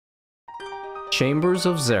Chambers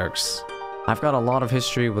of Xeric. I've got a lot of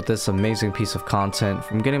history with this amazing piece of content,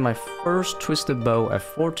 from getting my first twisted bow at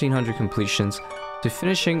 1400 completions to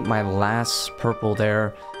finishing my last purple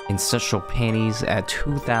there, ancestral panties at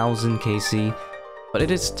 2000 KC. But it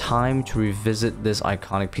is time to revisit this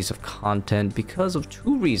iconic piece of content because of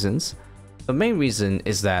two reasons. The main reason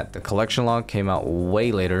is that the collection log came out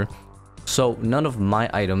way later, so none of my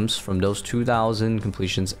items from those 2000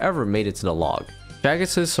 completions ever made it to the log.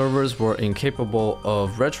 Jagex's servers were incapable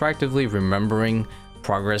of retroactively remembering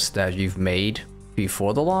progress that you've made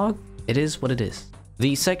before the log. It is what it is.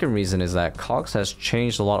 The second reason is that Cox has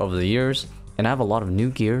changed a lot over the years, and I have a lot of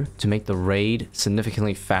new gear to make the raid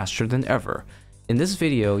significantly faster than ever. In this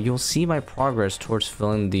video, you'll see my progress towards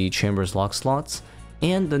filling the Chambers lock slots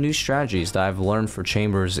and the new strategies that I've learned for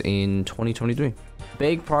Chambers in 2023.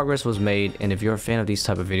 Big progress was made, and if you're a fan of these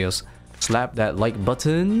type of videos, slap that like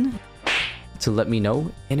button to let me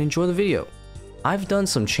know and enjoy the video. I've done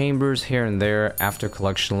some Chambers here and there after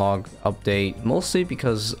collection log update, mostly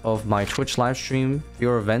because of my Twitch livestream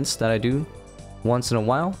viewer events that I do once in a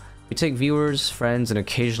while. We take viewers, friends, and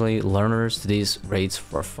occasionally learners to these raids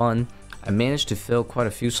for fun. I managed to fill quite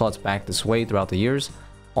a few slots back this way throughout the years.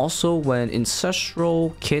 Also, when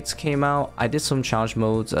ancestral kits came out, I did some challenge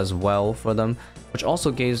modes as well for them, which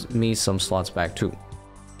also gave me some slots back too.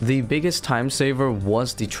 The biggest time saver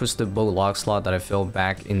was the twisted bow log slot that I filled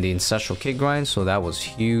back in the ancestral kit grind, so that was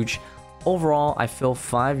huge. Overall, I filled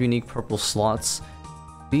 5 unique purple slots.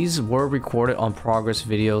 These were recorded on progress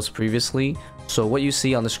videos previously, so what you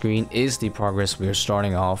see on the screen is the progress we are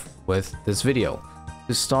starting off with this video.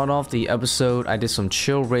 To start off the episode, I did some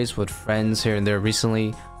chill raids with friends here and there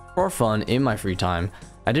recently for fun in my free time.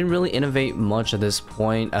 I didn't really innovate much at this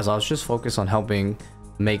point, as I was just focused on helping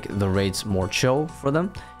make the raids more chill for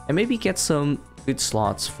them and maybe get some good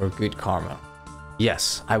slots for good karma.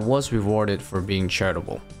 Yes, I was rewarded for being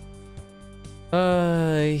charitable.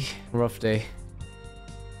 Rough day.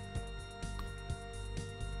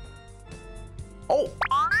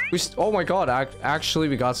 Oh my god, actually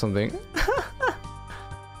we got something.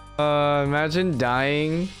 Imagine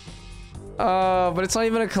dying. But it's not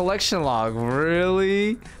even a collection log,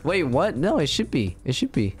 really? Wait, what? No, it should be. It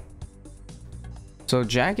should be. So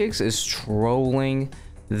Jagex is trolling.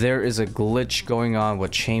 There is a glitch going on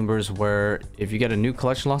with Chambers where if you get a new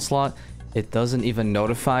collection log slot, it doesn't even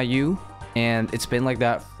notify you, and it's been like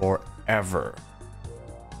that forever.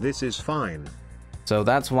 This is fine. So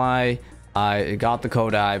that's why I got the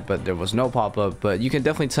Kodai, but there was no pop-up. But you can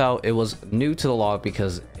definitely tell it was new to the log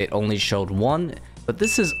because it only showed one. But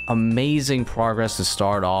this is amazing progress to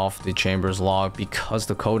start off the Chambers log, because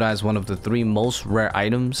the Kodai is one of the 3 most rare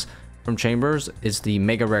items from Chambers. It's the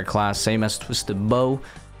mega rare class, same as twisted bow,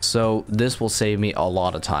 so this will save me a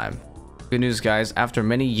lot of time. Good news, guys, after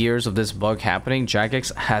many years of this bug happening,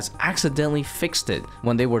 Jagex has accidentally fixed it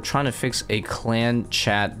when they were trying to fix a clan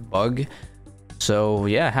chat bug. So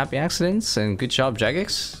yeah, happy accidents and good job,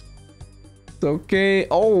 Jagex. Okay.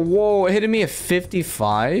 Oh, whoa, it hit me at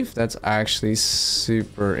 55. That's actually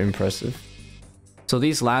super impressive. So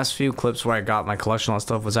these last few clips where I got my collection log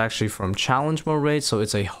stuff was actually from challenge mode raids, so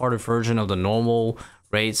it's a harder version of the normal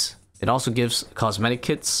raids. It also gives cosmetic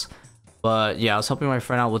kits, but yeah, I was helping my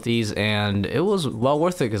friend out with these and it was well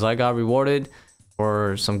worth it because I got rewarded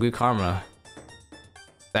for some good karma.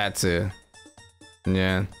 That's it.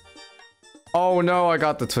 Yeah. Oh no, I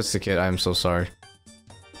got the twisted kit. I'm so sorry.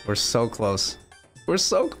 We're so close. We're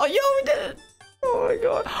so... Oh, yo, we did it! Oh my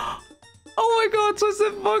god. Oh my god,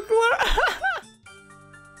 twisted buckler!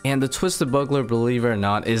 And the twisted buckler, believe it or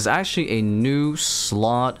not, is actually a new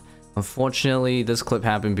slot. Unfortunately, this clip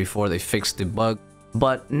happened before they fixed the bug.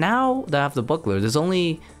 But now that I have the buckler, there's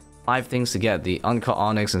only 5 things to get. The uncut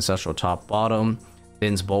onyx, ancestral top bottom,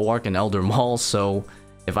 Finn's bulwark, and elder maul. So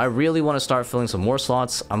if I really want to start filling some more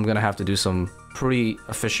slots, I'm gonna have to do some pretty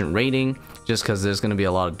efficient raiding, just because there's gonna be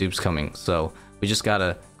a lot of dupes coming. So we just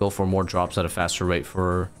gotta go for more drops at a faster rate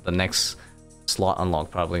for the next slot unlock,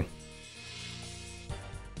 probably.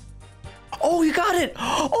 Oh, you got it!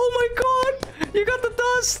 Oh my god! You got the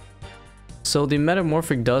dust! So the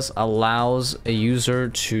metamorphic dust allows a user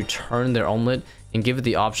to turn their omelet and give it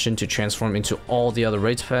the option to transform into all the other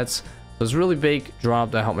raid pets. So it's a really big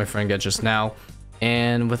drop that I helped my friend get just now.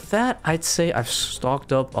 And with that, I'd say I've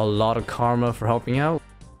stocked up a lot of karma for helping out.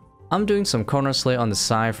 I'm doing some corner slay on the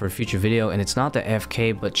side for a future video, and it's not the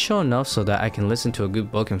AFK, but chill enough so that I can listen to a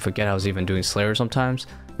good book and forget I was even doing Slayer sometimes.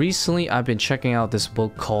 Recently, I've been checking out this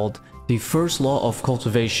book called The First Law of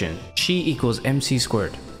Cultivation, Chi equals MC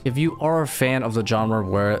squared. If you are a fan of the genre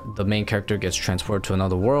where the main character gets transported to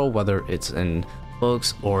another world, whether it's in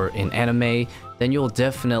books or in anime, then you'll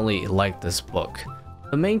definitely like this book.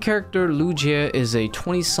 The main character, Lu Jie, is a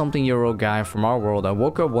 20-something-year-old guy from our world that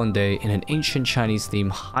woke up one day in an ancient Chinese-themed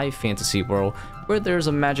high fantasy world where there's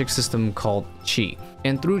a magic system called Qi.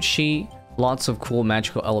 And through Qi, lots of cool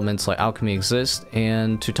magical elements like alchemy exist,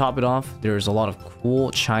 and to top it off, there's a lot of cool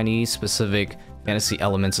Chinese-specific fantasy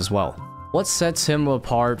elements as well. What sets him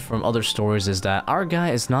apart from other stories is that our guy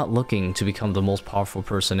is not looking to become the most powerful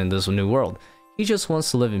person in this new world. He just wants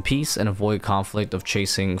to live in peace and avoid conflict of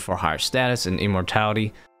chasing for higher status and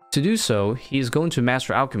immortality. To do so, he is going to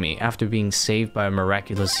master alchemy after being saved by a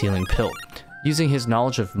miraculous healing pill. Using his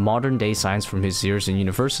knowledge of modern-day science from his years in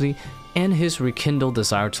university and his rekindled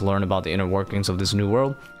desire to learn about the inner workings of this new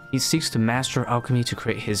world, he seeks to master alchemy to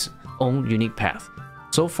create his own unique path.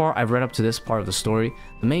 So far, I've read up to this part of the story.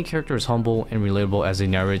 The main character is humble and relatable as he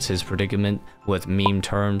narrates his predicament with meme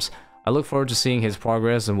terms. I look forward to seeing his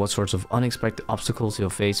progress and what sorts of unexpected obstacles he'll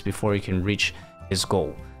face before he can reach his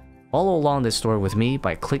goal. Follow along this story with me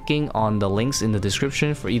by clicking on the links in the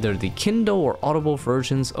description for either the Kindle or Audible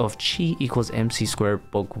versions of Qi equals MC Squared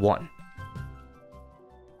Book 1.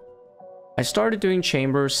 I started doing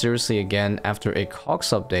chambers seriously again after a Cox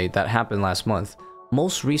update that happened last month.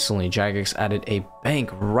 Most recently, Jagex added a bank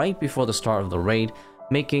right before the start of the raid,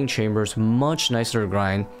 making chambers much nicer to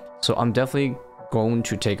grind, so I'm definitely going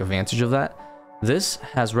to take advantage of that. This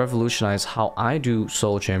has revolutionized how I do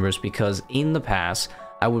solo chambers because in the past,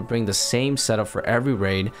 I would bring the same setup for every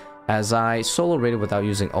raid as I solo raided without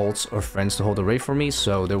using ults or friends to hold the raid for me,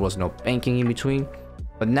 so there was no banking in between.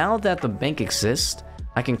 But now that the bank exists,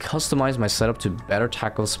 I can customize my setup to better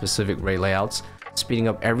tackle specific raid layouts, speeding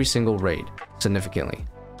up every single raid significantly.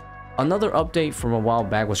 Another update from a while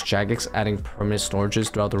back was Jagex adding permanent storages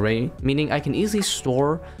throughout the raid, meaning I can easily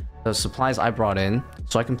store the supplies I brought in,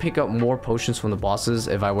 so I can pick up more potions from the bosses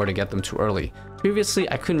if I were to get them too early. Previously,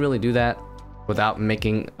 I couldn't really do that without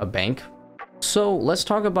making a bank. So let's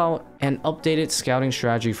talk about an updated scouting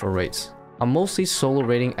strategy for raids. I'm mostly solo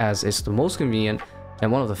raiding as it's the most convenient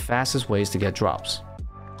and one of the fastest ways to get drops.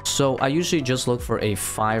 So I usually just look for a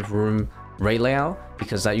 5-room raid layout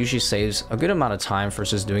because that usually saves a good amount of time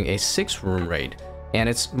versus doing a 6-room raid, and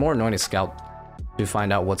it's more annoying to scout to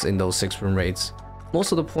find out what's in those 6-room raids.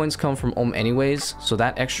 Most of the points come from anyways, so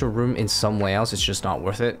that extra room in some layouts is just not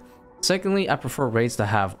worth it. Secondly, I prefer raids that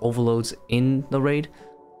have overloads in the raid.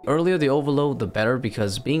 The earlier the overload, the better,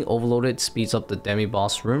 because being overloaded speeds up the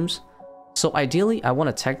demi-boss rooms. So ideally, I want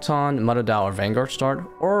a Tecton, Mudadao, or Vanguard start,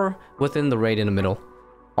 or within the raid in the middle.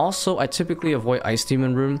 Also, I typically avoid Ice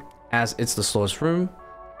Demon room, as it's the slowest room,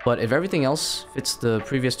 but if everything else fits the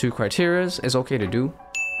previous 2 criteria, it's okay to do.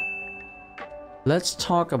 Let's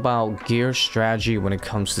talk about gear strategy when it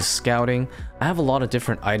comes to scouting. I have a lot of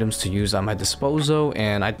different items to use at my disposal,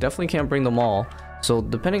 and I definitely can't bring them all. So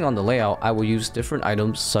depending on the layout, I will use different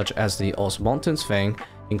items such as the Osmonton's Fang,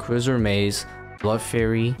 Inquisitor Maze, Blood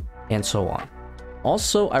Fairy, and so on.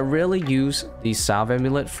 Also, I rarely use the Salve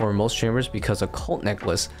Amulet for most chambers because a Cult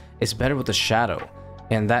Necklace is better with the Shadow,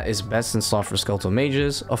 and that is best in slot for Skeletal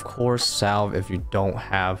Mages. Of course, Salve if you don't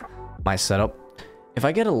have my setup. If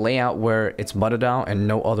I get a layout where it's mudded out and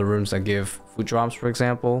no other rooms that give food drops, for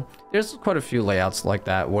example, there's quite a few layouts like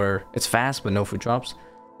that where it's fast but no food drops,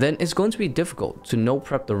 then it's going to be difficult to no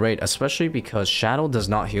prep the raid, especially because Shadow does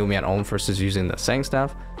not heal me at home versus using the Sang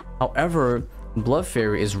Staff. However, Blood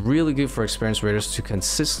Fairy is really good for experienced raiders to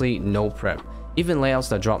consistently no prep, even layouts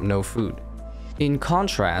that drop no food. In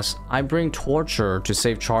contrast, I bring Torture to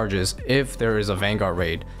save charges if there is a Vanguard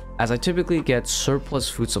raid, as I typically get surplus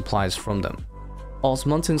food supplies from them.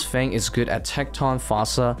 Osmonton's Fang is good at Tecton,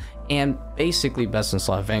 Fossa, and basically best in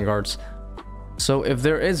slot Vanguards. So if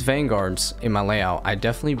there is Vanguards in my layout, I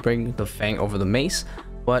definitely bring the Fang over the Mace,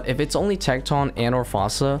 but if it's only Tecton and or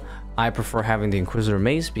Fossa, I prefer having the Inquisitor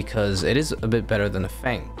Mace because it is a bit better than the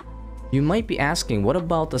Fang. You might be asking, what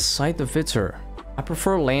about the Scythe of Vitor? I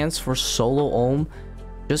prefer Lance for solo Ohm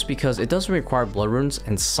just because it doesn't require blood runes,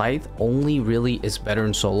 and Scythe only really is better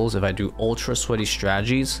in solos if I do ultra sweaty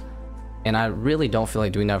strategies, and I really don't feel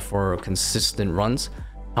like doing that for consistent runs.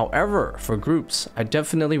 However, for groups, I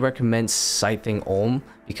definitely recommend Scything Ohm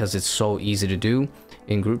because it's so easy to do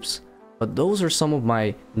in groups. But those are some of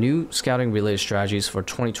my new scouting related strategies for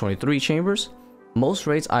 2023 chambers. Most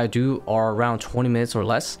raids I do are around 20 minutes or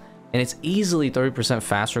less, and it's easily 30%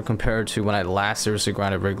 faster compared to when I last seriously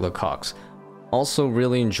grinded regular cogs. Also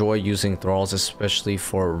really enjoy using thralls, especially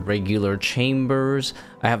for regular chambers.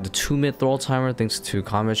 I have the 2-minute thrall timer thanks to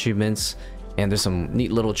combat achievements, and there's some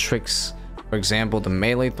neat little tricks. For example, the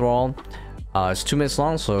melee thrall is 2 minutes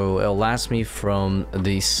long, so it'll last me from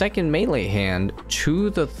the second melee hand to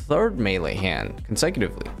the third melee hand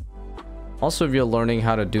consecutively. Also, if you're learning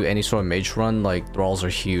how to do any sort of mage run, like thralls are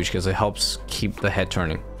huge because it helps keep the head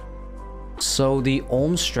turning. So the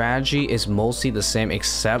Ohm strategy is mostly the same,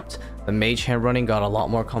 except the mage hand running got a lot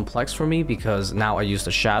more complex for me because now I use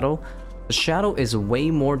the shadow. The shadow is way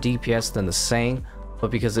more DPS than the Sang, but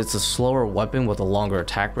because it's a slower weapon with a longer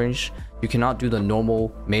attack range, you cannot do the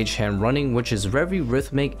normal mage hand running, which is very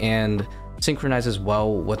rhythmic and synchronizes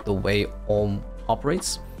well with the way Ohm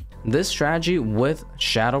operates. This strategy with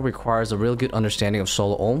shadow requires a real good understanding of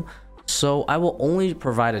solo Ohm, so I will only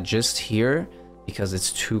provide a gist here because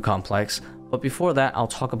it's too complex. But before that, I'll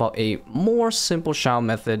talk about a more simple shadow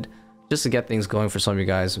method just to get things going for some of you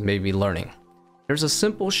guys maybe learning. There's a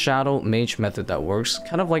simple shadow mage method that works,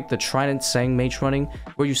 kind of like the Trident Sang mage running,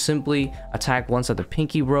 where you simply attack once at the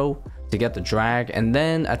pinky row to get the drag, and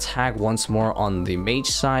then attack once more on the mage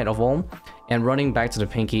side of Ohm, and running back to the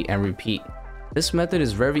pinky and repeat. This method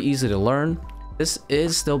is very easy to learn. This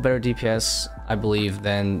is still better DPS, I believe,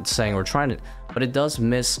 than Sang or Trident, but it does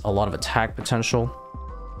miss a lot of attack potential.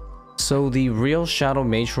 So the real shadow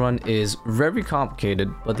mage run is very complicated,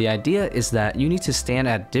 but the idea is that you need to stand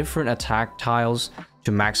at different attack tiles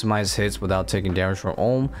to maximize hits without taking damage from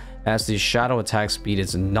Ohm, as the shadow attack speed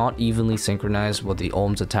is not evenly synchronized with the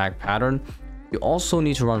Ohm's attack pattern. You also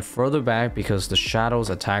need to run further back because the shadow's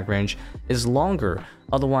attack range is longer,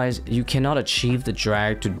 otherwise you cannot achieve the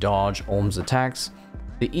drag to dodge Ohm's attacks.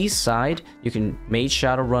 The east side, you can mage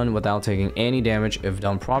shadow run without taking any damage if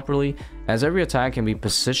done properly, as every attack can be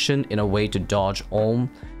positioned in a way to dodge Ohm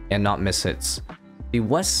and not miss hits. The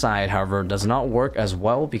west side, however, does not work as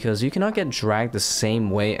well because you cannot get dragged the same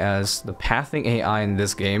way, as the pathing AI in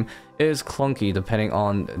this game is clunky depending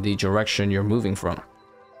on the direction you're moving from.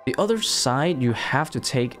 The other side, you have to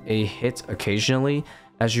take a hit occasionally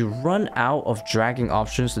as you run out of dragging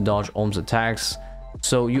options to dodge Ohm's attacks,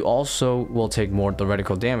 so you also will take more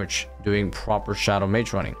theoretical damage doing proper shadow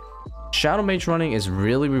mage running. Shadow mage running is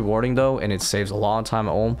really rewarding though, and it saves a lot of time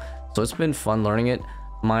at Ohm, so it's been fun learning it.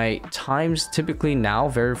 My times typically now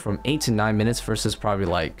vary from 8 to 9 minutes versus probably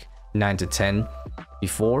like 9 to 10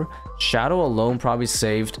 before. Shadow alone probably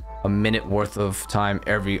saved a minute worth of time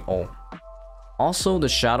every Ohm. Also, the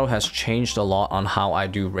shadow has changed a lot on how I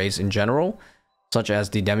do raids in general, such as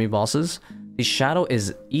the demi bosses. The shadow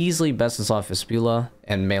is easily best in slot Vespula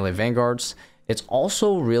and melee vanguards. It's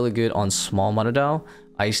also really good on small Monodao,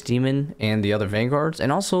 Ice Demon, and the other vanguards,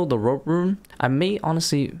 and also the rope rune. I may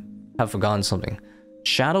honestly have forgotten something.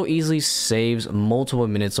 Shadow easily saves multiple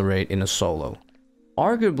minutes of raid in a solo.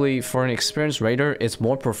 Arguably, for an experienced raider, it's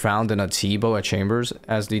more profound than a T-bow at Chambers,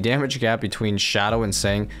 as the damage gap between Shadow and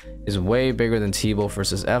Sang is way bigger than T-bow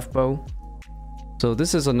versus F-bow. So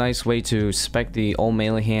this is a nice way to spec the old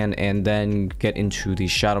melee hand and then get into the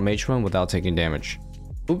Shadow Mage run without taking damage.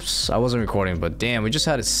 Oops, I wasn't recording, but damn, we just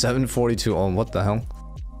had a 742 Ohm, what the hell?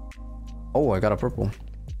 Oh, I got a purple.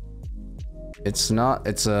 It's not,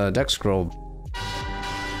 it's a deck scroll.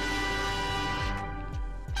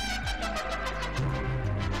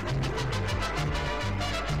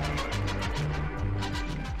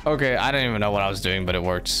 Okay, I didn't even know what I was doing, but it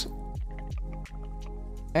works.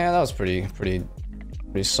 Yeah, that was pretty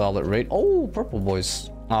solid rate. Oh, purple boys.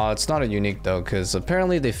 It's not a unique though, because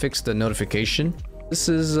apparently they fixed the notification. This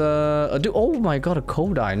is a dude. Oh my god, a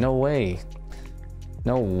Kodai. No way.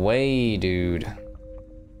 No way, dude.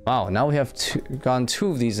 Wow, now we have gotten two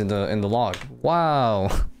of these in the log. Wow.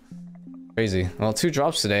 Crazy. Well, 2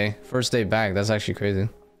 drops today. First day back. That's actually crazy.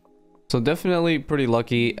 So definitely pretty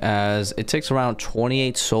lucky, as it takes around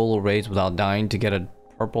 28 solo raids without dying to get a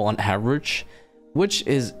purple on average, which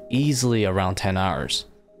is easily around 10 hours.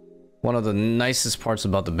 One of the nicest parts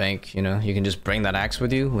about the bank, you know, you can just bring that axe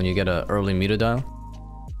with you when you get an early meter dial.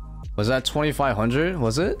 Was that 2500?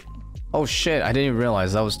 Was it? Oh shit, I didn't even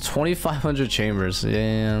realize that was 2500 chambers.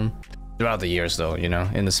 Yeah, throughout the years though, you know,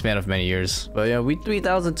 in the span of many years. But yeah, we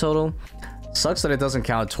 3000 total. Sucks that it doesn't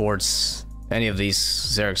count towards any of these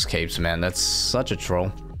Xeric's capes, man. That's such a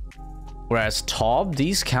troll. Whereas Taub,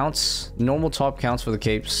 these counts, normal Taub counts for the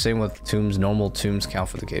capes. Same with Tombs, normal Tombs count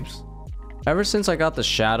for the capes. Ever since I got the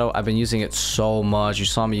Shadow, I've been using it so much. You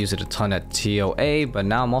saw me use it a ton at TOA, but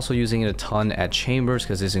now I'm also using it a ton at Chambers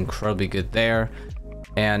because it's incredibly good there.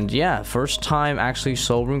 And yeah, first time actually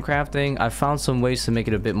soul rune crafting, I found some ways to make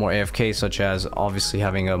it a bit more AFK, such as obviously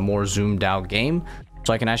having a more zoomed out game,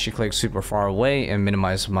 so I can actually click super far away and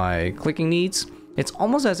minimize my clicking needs. It's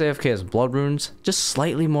almost as AFK as blood runes, just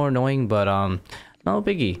slightly more annoying, but no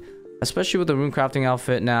biggie. Especially with the rune crafting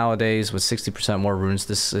outfit nowadays with 60% more runes,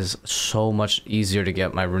 this is so much easier to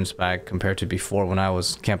get my runes back compared to before when I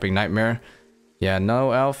was camping Nightmare. Yeah,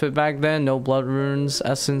 no outfit back then, no blood runes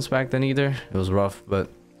essence back then either. It was rough, but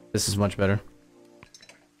This is much better.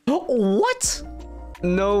 What?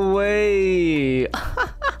 No way.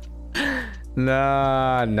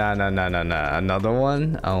 Nah. Another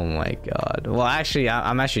one? Oh my god. Well, actually,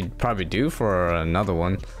 I'm actually probably due for another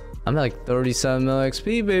one. I'm at like 37 mil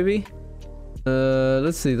XP, baby.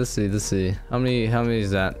 Let's see. How many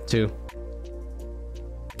is that? 2.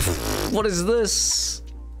 What is this?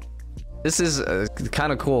 This is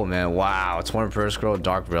kind of cool, man. Wow, 20 per scroll,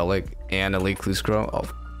 dark relic, and elite clue scroll. Oh.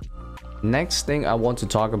 Next thing I want to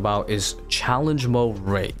talk about is challenge mode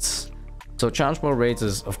raids. So challenge mode raids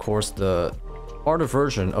is of course the harder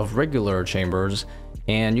version of regular chambers,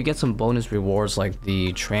 and you get some bonus rewards like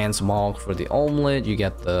the transmog for the omelet. You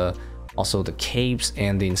get also the capes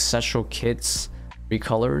and the ancestral kits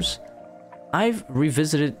recolors. I've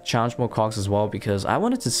revisited challenge mode cogs as well because I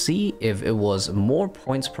wanted to see if it was more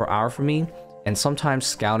points per hour for me, and sometimes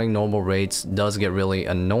scouting normal raids does get really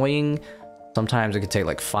annoying. Sometimes it could take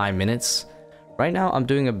like 5 minutes. Right now I'm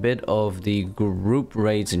doing a bit of the group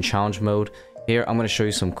raids in challenge mode. Here I'm going to show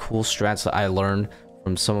you some cool strats that I learned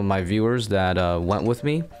from some of my viewers that went with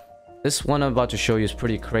me. This one I'm about to show you is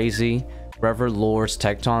pretty crazy. Whoever lures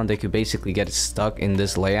Tecton, they could basically get stuck in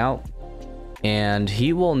this layout, and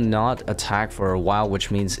he will not attack for a while,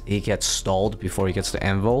 which means he gets stalled before he gets to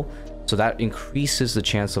anvil, so that increases the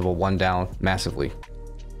chance of a 1 down massively.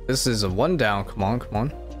 This is a 1 down. Come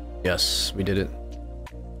on. Yes, we did it.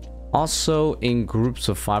 Also, in groups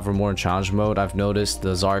of 5 or more in challenge mode, I've noticed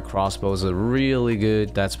the Xeric crossbow is really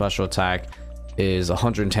good. That special attack is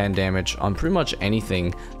 110 damage on pretty much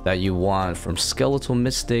anything that you want, from skeletal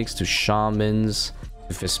mystics to shamans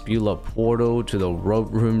to Fistula Portal to the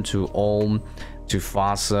rope room to Olm to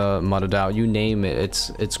Fossa, mudded out, you name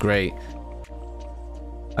it. It's great.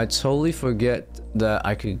 I totally forget that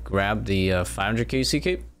I could grab the 500 KC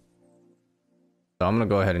cape. So I'm gonna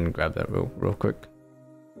go ahead and grab that real quick.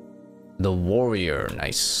 The warrior,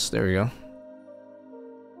 nice. There we go.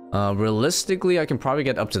 Realistically, I can probably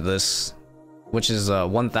get up to this, which is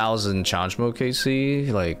 1000 challenge mode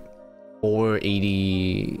KC, like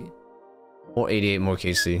 480 or 88 more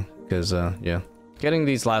KC. Because yeah, getting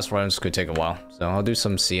these last rounds could take a while. So I'll do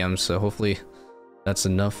some CMs. So hopefully that's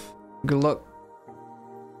enough. Good luck.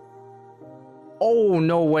 Oh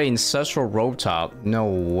no way, ancestral rope top. No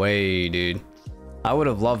way, dude. I would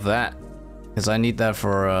have loved that, because I need that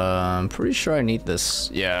for I'm pretty sure I need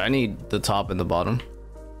this. Yeah, I need the top and the bottom.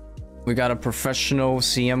 We got a professional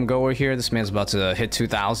CM goer here. This man's about to hit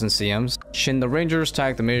 2000 CMs. Shin the rangers,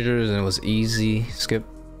 tag the majors, and it was easy. Skip.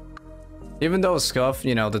 Even though it's scuff,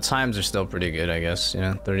 you know, the times are still pretty good, I guess. You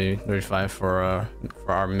know, 30, 35 for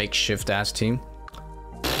our makeshift ass team.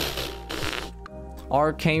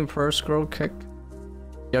 Arcane per scroll kick.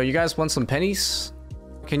 Yo, you guys want some pennies?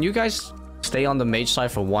 Can you guys stay on the mage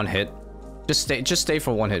side for 1 hit? Just stay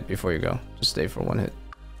for 1 hit before you go. Just stay for 1 hit.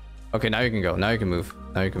 Okay, now you can go. Now you can move.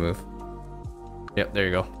 Yep, there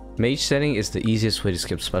you go. Mage setting is the easiest way to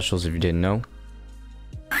skip specials if you didn't know.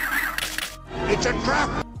 It's a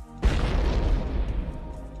trap!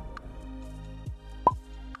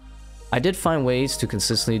 I did find ways to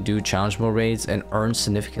consistently do challenge mode raids and earn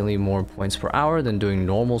significantly more points per hour than doing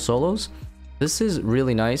normal solos. This is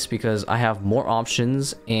really nice because I have more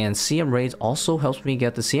options, and CM raids also helps me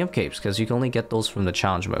get the CM capes because you can only get those from the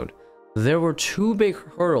challenge mode. There were 2 big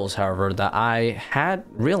hurdles, however, that I had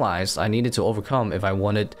realized I needed to overcome if I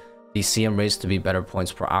wanted the CM raids to be better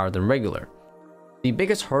points per hour than regular. The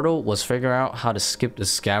biggest hurdle was figuring out how to skip the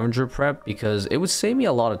scavenger prep, because it would save me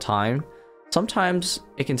a lot of time. Sometimes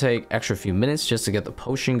it can take extra few minutes just to get the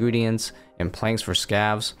potion ingredients and planks for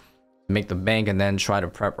scavs, make the bank, and then try to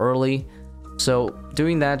prep early. So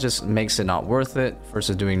doing that just makes it not worth it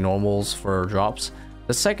versus doing normals for drops.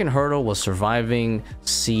 The second hurdle was surviving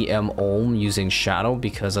CM Olm using Shadow,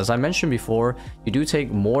 because as I mentioned before, you do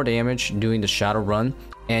take more damage doing the Shadow run,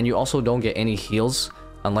 and you also don't get any heals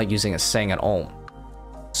unlike using a Sang and Olm.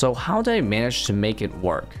 So how did I manage to make it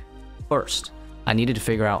work? First, I needed to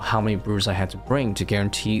figure out how many brews I had to bring to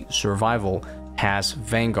guarantee survival past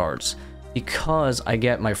Vanguards, because I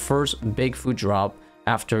get my first big food drop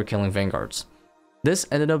after killing Vanguards. This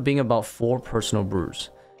ended up being about 4 personal brews.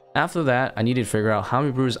 After that, I needed to figure out how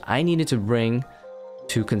many brews I needed to bring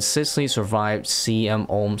to consistently survive CM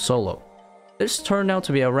Olm solo. This turned out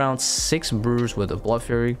to be around 6 brews with a Blood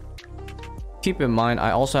Fury. Keep in mind,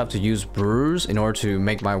 I also have to use brews in order to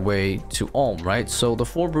make my way to Olm, right? So the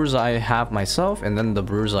 4 brews I have myself, and then the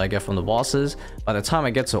brews I get from the bosses, by the time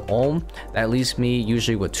I get to Olm, that leaves me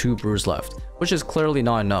usually with 2 brews left, which is clearly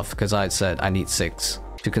not enough because I had said I need 6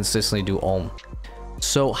 to consistently do Olm.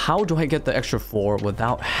 So how do I get the extra 4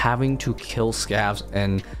 without having to kill scavs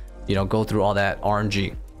and, you know, go through all that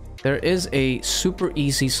RNG? there is a super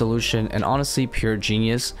easy solution and honestly pure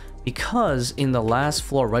genius, because in the last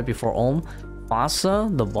floor right before Ulm, Vasa,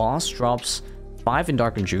 the boss, drops 5 in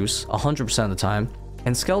Darkened Juice 100% of the time,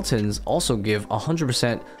 and Skeletons also give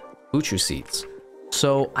 100% Buchu Seeds.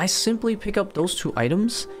 So I simply pick up those 2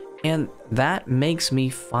 items, and that makes me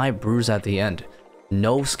 5 brews at the end.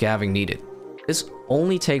 No scavving needed. This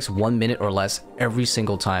only takes 1 minute or less every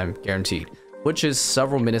single time, guaranteed, which is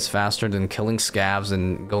several minutes faster than killing scavs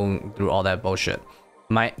and going through all that bullshit.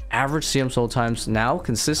 My average CM solo times now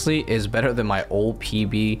consistently is better than my old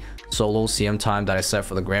PB solo CM time that I set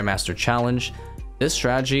for the Grandmaster Challenge. This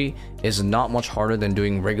strategy is not much harder than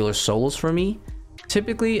doing regular solos for me.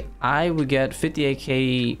 Typically, I would get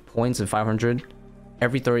 58k points and 500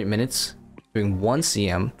 every 30 minutes doing 1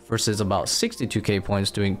 CM versus about 62k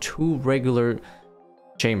points doing 2 regular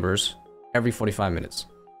chambers every 45 minutes.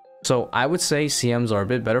 So I would say CMs are a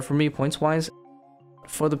bit better for me points wise.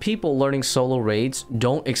 For the people learning solo raids,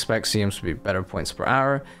 don't expect CMs to be better points per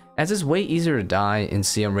hour, as it's way easier to die in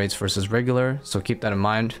CM raids versus regular, so keep that in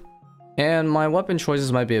mind. And my weapon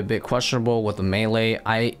choices might be a bit questionable with the melee.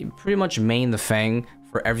 I pretty much main the Fang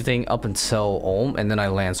for everything up until Ulm, and then I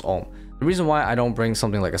lance Ulm. The reason why I don't bring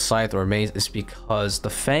something like a Scythe or a Maze is because the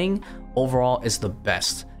Fang overall is the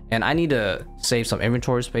best, and I need to save some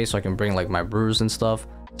inventory space so I can bring like my brews and stuff.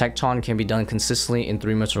 Tecton can be done consistently in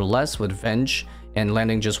 3 minutes or less with Venge and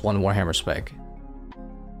landing just 1 Warhammer spec.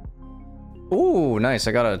 Ooh, nice,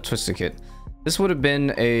 I got a Twisted Kit. This would have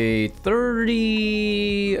been a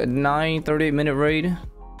 38 minute raid,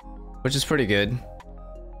 which is pretty good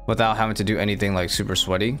without having to do anything like super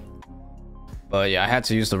sweaty. But yeah, I had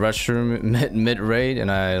to use the restroom mid raid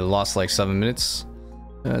and I lost like 7 minutes.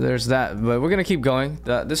 There's that, but we're gonna keep going.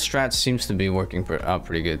 This strat seems to be working out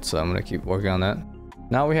pretty good, so I'm gonna keep working on that.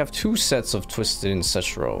 Now we have 2 sets of Twisted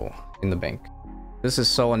Ancestral in the bank. This is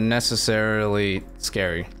so unnecessarily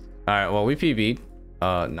scary. Alright, well, we PB'd.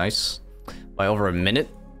 Nice. By over a minute.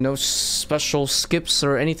 No special skips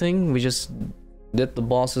or anything. We just did the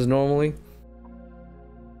bosses normally.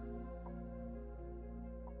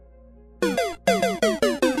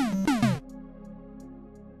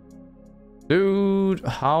 Dude,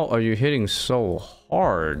 how are you hitting so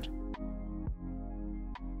hard?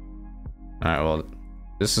 Alright, well,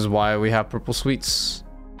 this is why we have purple sweets.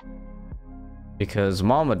 Because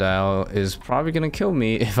Mama Dial is probably gonna kill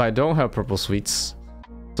me if I don't have purple sweets.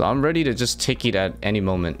 So I'm ready to just take it at any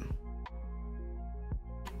moment.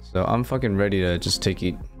 So I'm fucking ready to just take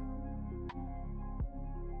it.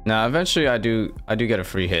 Now eventually I do get a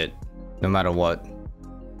free hit, no matter what.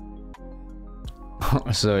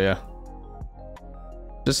 So yeah.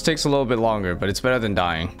 Just takes a little bit longer, but it's better than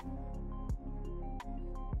dying.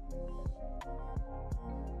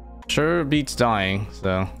 Sure beats dying,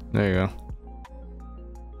 so there you go.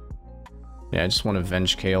 Yeah, I just want to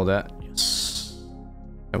Venge KO that. Yes.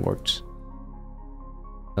 It worked.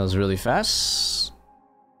 That was really fast.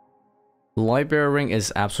 Lightbearer Ring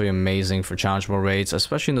is absolutely amazing for challengeable raids,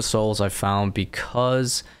 especially in the souls I found,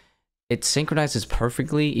 because it synchronizes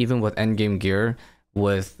perfectly even with endgame gear,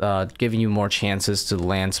 with giving you more chances to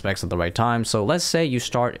land specs at the right time. So let's say you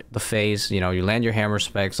start the phase, you know, you land your hammer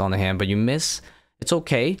specs on the hand, but you miss. It's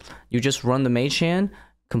okay. You just run the mage hand,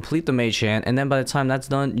 complete the mage hand, and then by the time that's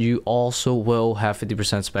done, you also will have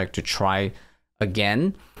 50% spec to try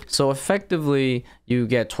again. So effectively, you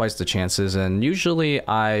get twice the chances, and usually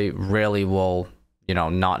I rarely will, you know,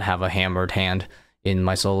 not have a hammered hand in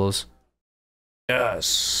my solos.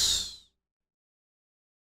 Yes.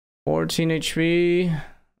 14 HP.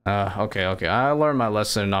 Okay. I learned my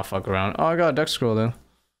lesson and not fuck around. Oh, I got a deck scroll though.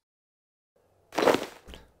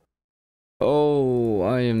 Oh,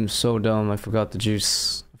 I am so dumb. I forgot the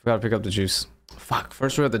juice. I forgot to pick up the juice. Fuck.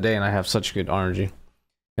 First row of the day and I have such good RNG.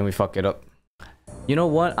 Can we fuck it up? You know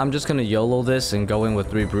what? I'm just gonna YOLO this and go in with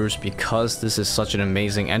 3 brews because this is such an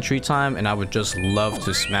amazing entry time and I would just love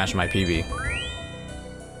to smash my PB.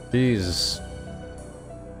 Jesus.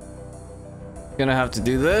 Gonna have to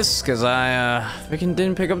do this because I freaking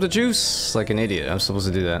didn't pick up the juice like an idiot. I'm supposed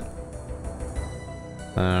to do that.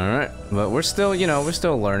 Alright, but we're still, you know, we're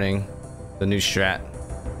still learning the new strat.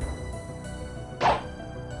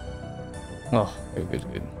 Oh,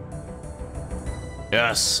 good.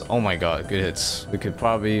 Yes! Oh my god, good hits.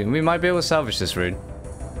 We might be able to salvage this raid.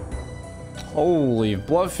 Holy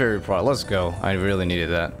Blood Fairy Prod, let's go. I really needed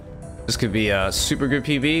that. This could be a super good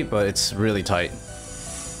PB, but it's really tight.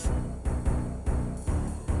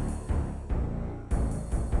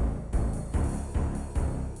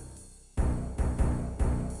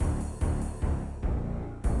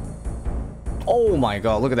 Oh my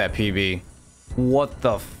god, look at that PB. What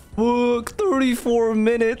the fuck? 34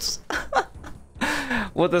 minutes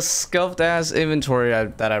with a scuffed ass inventory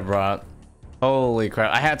that I brought. Holy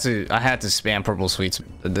crap! I had to spam purple sweets.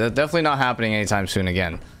 Definitely not happening anytime soon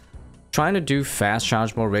again. Trying to do fast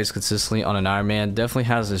challenge mode raids consistently on an Iron Man definitely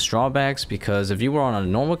has its drawbacks, because if you were on a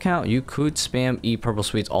normal count, you could spam eat purple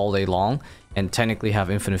sweets all day long and technically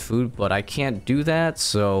have infinite food, but I can't do that,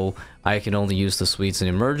 so I can only use the sweets in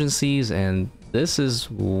emergencies, and this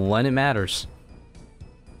is when it matters.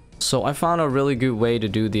 So I found a really good way to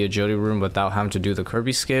do the agility room without having to do the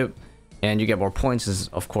Kirby skip, and you get more points, is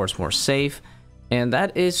of course more safe. And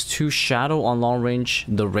that is to shadow on long range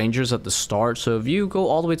the rangers at the start. So if you go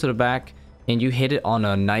all the way to the back and you hit it on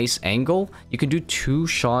a nice angle, you can do 2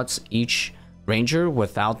 shots each ranger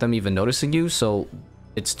without them even noticing you. So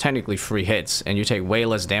it's technically free hits and you take way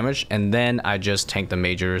less damage. And then I just tank the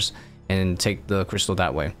majors and take the crystal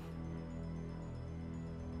that way.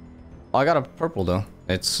 Oh, I got a purple though.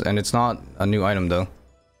 It's not a new item though.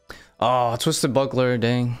 Oh, twisted buckler,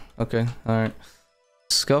 dang. Okay, all right.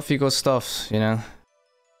 Scuff equals stuff, you know.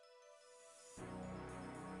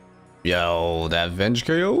 Yo, that Venge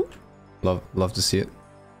KO. Love to see it.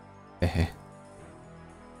 Hehe.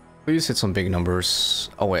 Please hit some big numbers.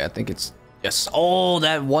 Oh wait, I think it's yes. Oh,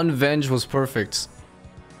 that one Venge was perfect.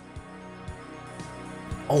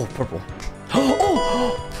 Oh, purple.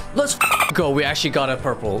 Oh, let's go. We actually got a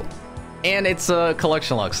purple, and it's a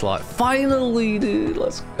collection lock slot. Finally, dude.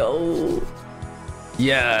 Let's go.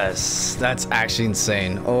 Yes, that's actually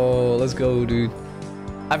insane. Oh, let's go, dude.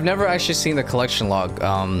 I've never actually seen the collection log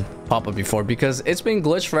pop up before because it's been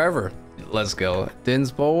glitched forever. Let's go.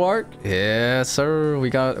 Din's Bulwark. Yes, sir. We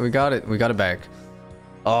got it. We got it back.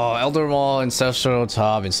 Oh, Elder Maul, Ancestral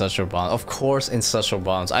Top, Ancestral Bombs. Of course, Ancestral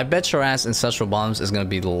Bombs. I bet your ass Ancestral Bombs is gonna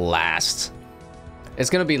be last. It's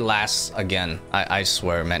gonna be last again. I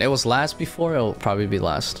swear, man. It was last before. It'll probably be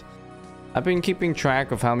last. I've been keeping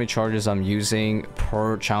track of how many charges I'm using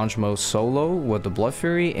per challenge mode solo with the Blood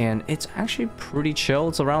Fury, and it's actually pretty chill.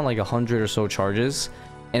 It's around like 100 or so charges,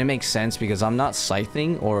 and it makes sense because I'm not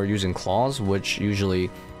scything or using claws, which usually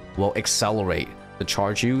will accelerate the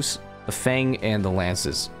charge use. The Fang and the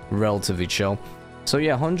Lances, relatively chill. So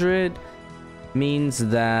yeah, 100 means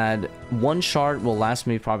that one shard will last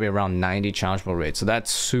me probably around 90 challenge mode raids, so that's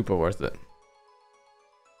super worth it.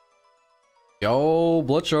 Yo,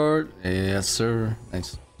 blood shard. Yes, sir.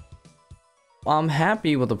 Nice. I'm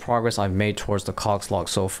happy with the progress I've made towards the Cogs log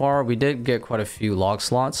so far. We did get quite a few log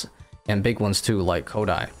slots, and big ones too, like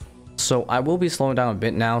Kodai. So I will be slowing down a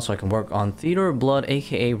bit now so I can work on Theater of Blood,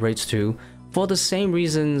 aka Raids 2, for the same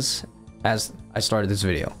reasons as I started this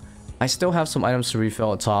video. I still have some items to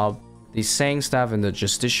refill at top, the Sang Staff and the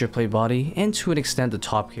Justicia Plate Body, and to an extent the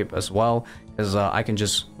top cape as well, because I can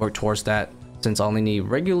just work towards that since I only need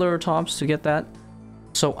regular tops to get that.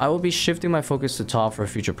 So I will be shifting my focus to top for a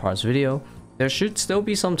future parts video. There should still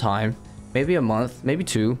be some time, maybe a month, maybe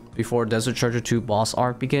 2, before Desert Treasure 2 boss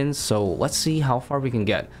arc begins, so let's see how far we can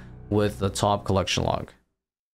get with the top collection log.